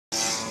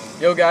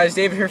Yo guys,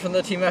 David here from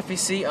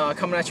TheTeamFPC,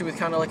 coming at you with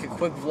kind of like a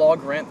quick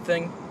vlog rant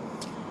thing.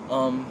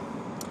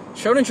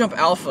 Shonen Jump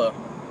Alpha,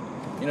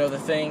 you know, the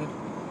thing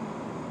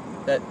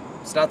that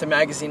it's not the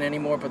magazine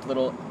anymore, but the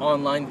little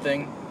online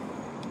thing,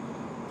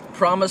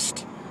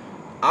 promised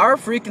our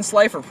freaking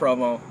Slifer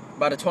promo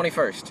by the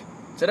 21st.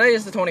 Today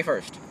is the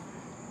 21st.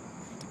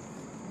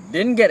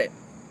 Didn't get it.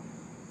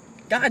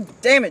 God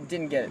damn it,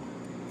 didn't get it.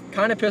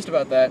 Kind of pissed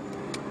about that,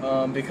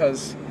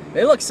 because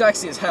they look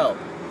sexy as hell.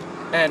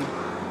 And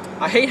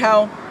I hate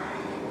how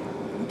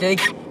they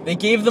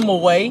gave them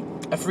away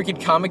at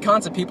freaking Comic-Con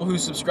to people who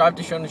subscribe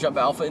to Shonen Jump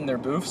Alpha in their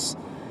booths,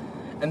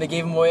 and they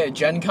gave them away at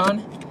Gen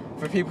Con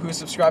for people who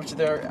subscribe to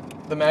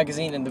the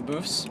magazine in the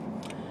booths.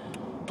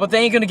 But they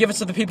ain't gonna give it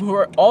to the people who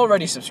are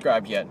already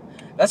subscribed yet.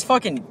 That's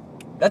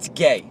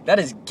gay. That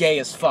is gay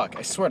as fuck.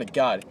 I swear to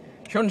God.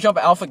 Shonen Jump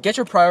Alpha, get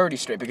your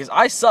priorities straight, because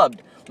I subbed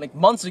like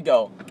months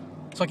ago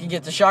so I could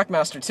get the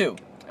Shockmaster too.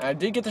 And I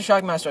did get the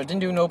Shockmaster. I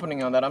didn't do an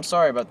opening on that. I'm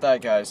sorry about that,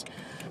 guys.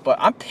 But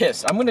I'm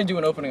pissed. I'm gonna do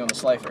an opening on the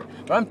Slifer.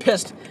 But I'm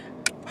pissed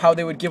how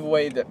they would give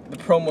away the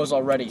promos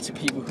already to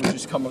people who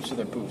just come up to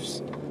their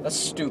booths. That's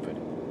stupid.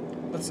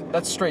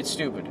 That's straight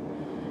stupid.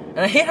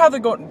 And I hate how they're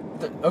going.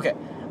 Okay,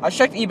 I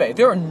checked eBay.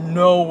 There are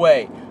no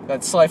way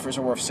that Slifers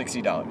are worth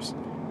 $60.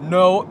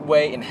 No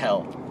way in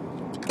hell.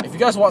 If you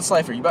guys want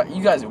Slifer, you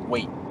guys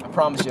wait. I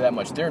promise you that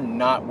much. They're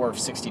not worth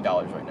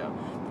 $60 right now.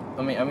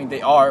 I mean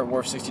they are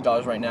worth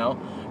 $60 right now,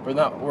 but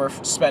not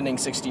worth spending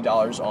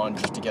 $60 on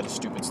just to get a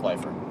stupid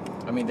Slifer.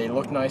 I mean, they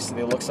look nice,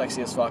 they look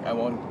sexy as fuck. I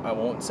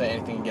won't say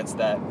anything against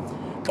that,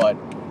 but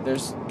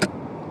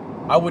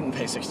I wouldn't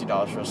pay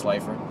 $60 for a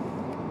Slifer.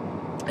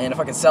 And if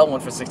I could sell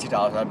one for $60,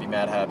 I'd be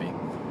mad happy.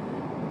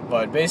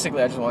 But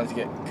basically, I just wanted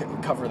to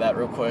cover that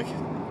real quick.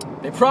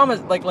 They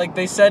promised, like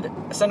they said,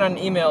 I sent out an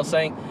email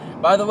saying,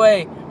 by the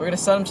way, we're gonna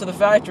send them to the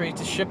factory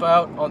to ship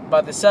out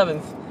by the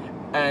 7th,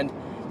 and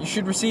you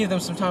should receive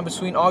them sometime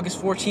between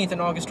August 14th and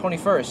August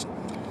 21st.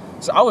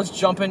 So I was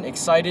jumping,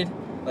 excited,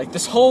 like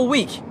this whole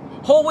week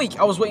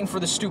I was waiting for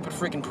this stupid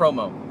freaking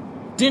promo.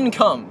 Didn't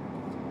come.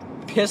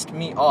 Pissed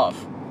me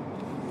off.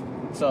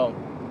 So,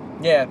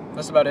 yeah,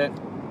 that's about it.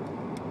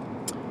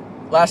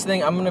 Last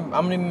thing, I'm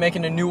gonna be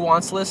making a new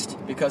wants list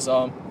because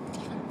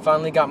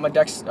finally got my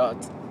decks,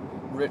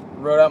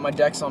 wrote out my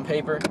decks on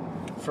paper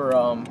for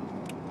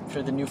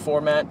the new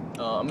format.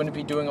 I'm gonna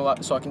be doing a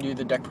lot so I can do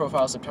the deck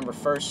profile September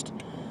 1st,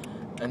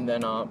 and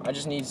then I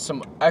just need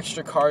some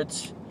extra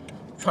cards.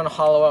 I'm trying to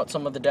hollow out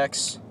some of the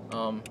decks,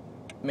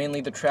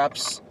 mainly the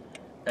traps.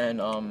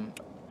 And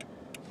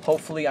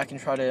hopefully I can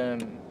try to,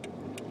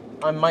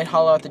 I might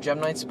hollow out the Gem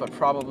Knights, but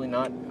probably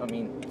not. I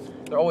mean,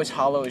 they're always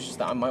hollow, it's just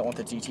that I might want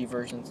the DT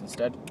versions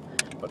instead,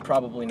 but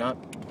probably not.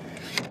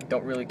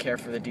 Don't really care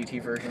for the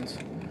DT versions.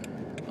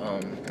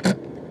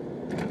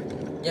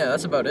 Yeah,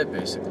 that's about it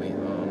basically.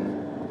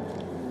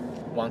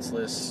 Wants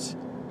list.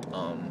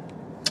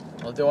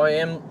 Although I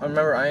am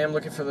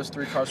looking for those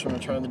 3 cards from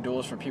Return of the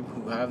Duelist for people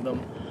who have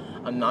them.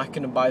 I'm not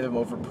gonna buy them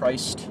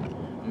overpriced.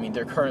 I mean,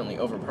 they're currently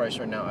overpriced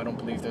right now. I don't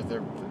believe that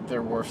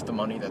they're worth the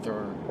money that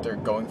they're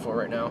going for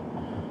right now.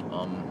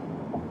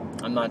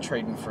 I'm not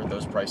trading for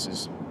those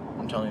prices.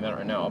 I'm telling you that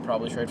right now. I'll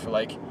probably trade for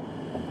like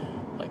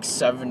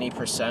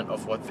 70%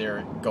 of what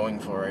they're going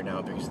for right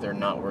now, because they're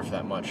not worth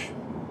that much.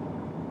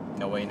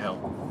 No way in hell.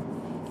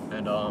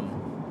 And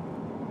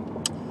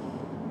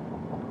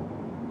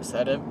is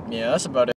that it? Yeah, that's about it.